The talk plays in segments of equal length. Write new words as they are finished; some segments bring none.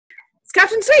It's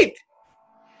Captain Sweep.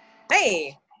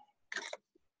 Hey.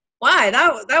 Why?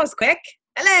 That was quick.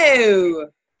 Hello.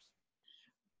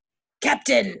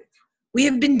 Captain, we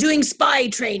have been doing spy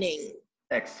training.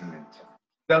 Excellent.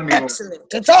 Tell me more.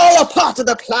 Excellent. It's all a part of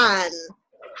the plan.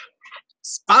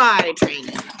 Spy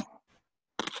training.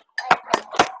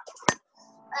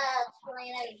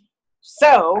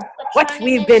 So, what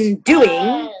we've been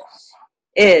doing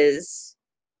is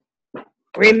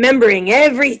remembering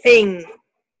everything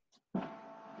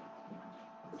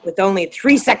with only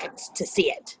 3 seconds to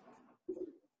see it.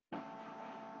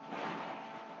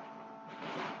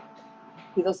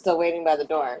 People still waiting by the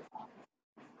door.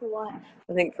 For what?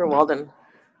 I think for Walden.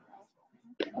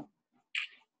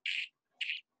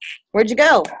 Where'd you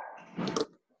go?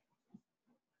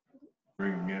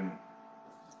 Bring in.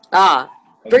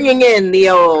 Bringing in the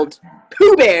old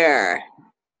Pooh Bear.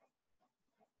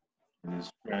 And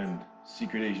his friend,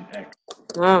 Secret Agent X.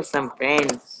 Oh, some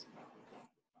friends.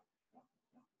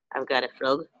 I've got a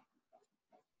frog.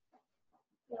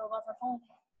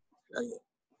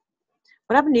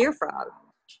 What happened to your frog?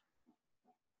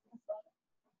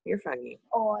 Your froggy.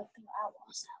 Oh, I think I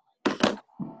lost that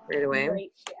one. Right away.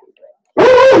 Great.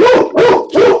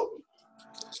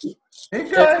 Hey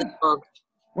guys,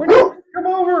 when you come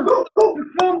over to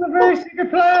film the very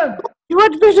secret plan. You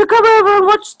want me to come over and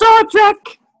watch Star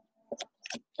Trek?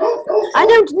 I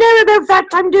don't know about that.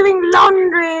 I'm doing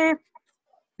laundry.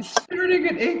 It's starting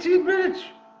in 18 minutes.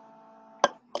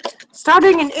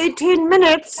 Starting in 18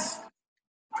 minutes.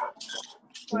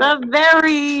 The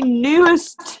very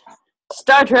newest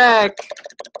Star Trek.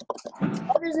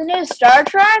 Oh, there's a new Star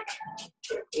Trek?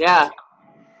 Yeah.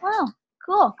 Wow,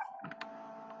 cool.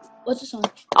 What's this one?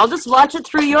 I'll just watch it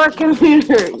through your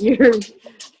computer.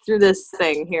 Through this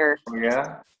thing here. Oh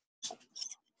yeah?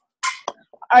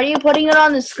 Are you putting it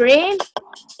on the screen?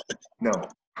 No.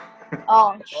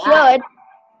 Oh, should.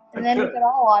 And then we can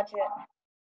all watch it.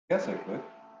 Yes, I could.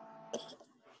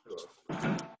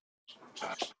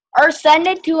 Or send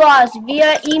it to us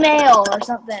via email or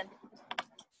something.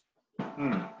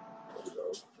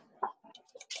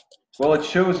 Well, it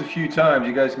shows a few times.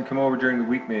 You guys can come over during the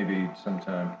week maybe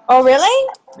sometime. Oh,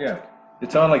 really? Yeah.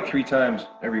 It's on like 3 times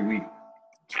every week.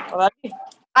 Well,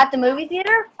 At the movie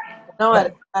theater? no,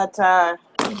 at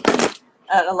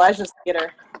Elijah's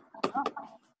theater.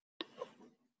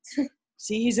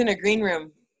 See, he's in a green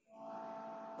room.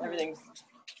 Everything's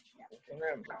green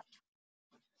room.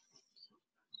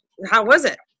 How was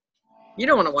it? You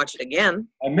don't want to watch it again.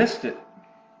 I missed it.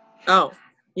 Oh,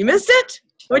 you missed it?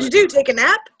 What'd you do? Take a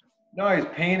nap? No, I was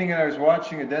painting and I was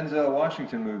watching a Denzel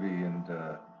Washington movie and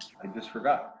I just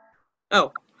forgot.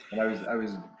 Oh. And I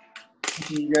was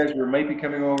thinking you guys might be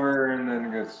coming over and then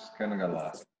I just kind of got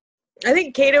lost. I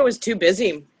think Kato was too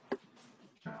busy.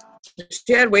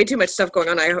 She had way too much stuff going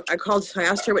on. I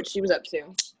asked her what she was up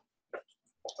to.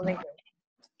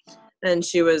 And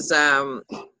she was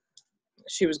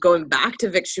going back to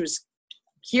Vic. She was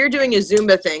here doing a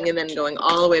Zumba thing and then going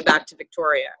all the way back to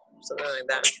Victoria. Something like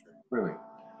that. Really?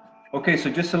 Okay, so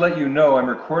just to let you know, I'm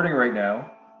recording right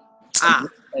now.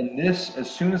 And this,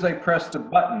 as soon as I press the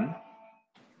button,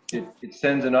 it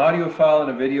sends an audio file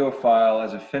and a video file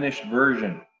as a finished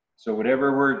version. So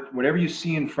whatever you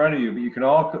see in front of you, but you can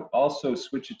also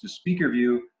switch it to speaker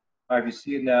view. If you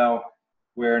see it now,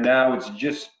 where now it's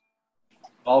just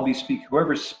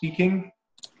whoever's speaking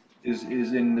is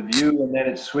in the view, and then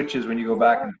it switches when you go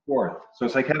back and forth. So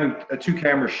it's like having a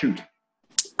 2-camera shoot.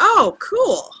 Oh,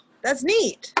 cool. That's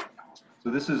neat.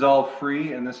 So this is all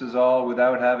free, and this is all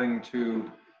without having to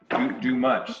do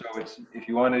much. So if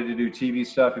you wanted to do TV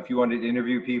stuff, if you wanted to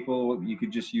interview people, you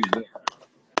could just use this.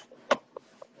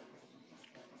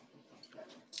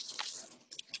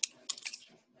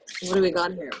 What do we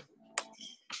got here?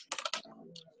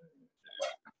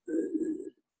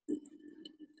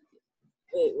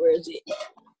 Wait, where is he?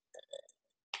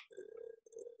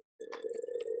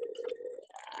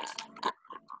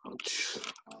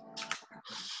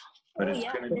 But it's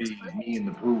going to be me and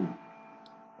the Pooh.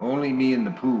 Only me and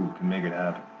the Pooh can make it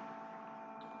happen.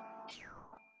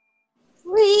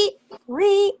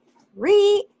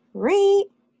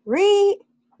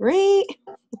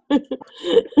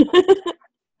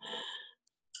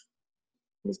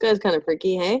 This guy's kind of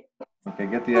freaky, hey? Okay,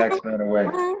 get the accent away.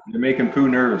 You're making Pooh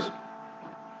nervous.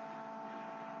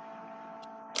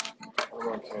 I'm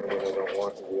on camera. I don't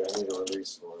want to be. I need a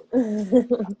release for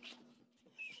it.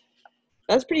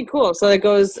 That's pretty cool. So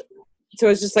it's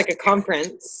just like a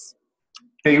conference.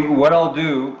 Okay, what I'll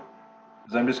do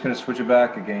is I'm just going to switch it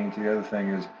back again to the other thing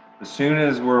is as soon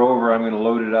as we're over, I'm going to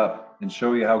load it up and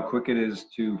show you how quick it is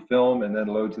to film and then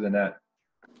load to the net.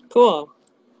 Cool.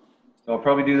 It's I'll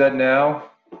probably do that now.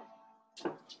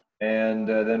 And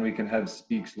then we can have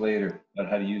speaks later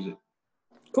about how to use it.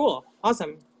 Cool.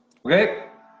 Awesome. Okay?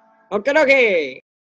 Okay.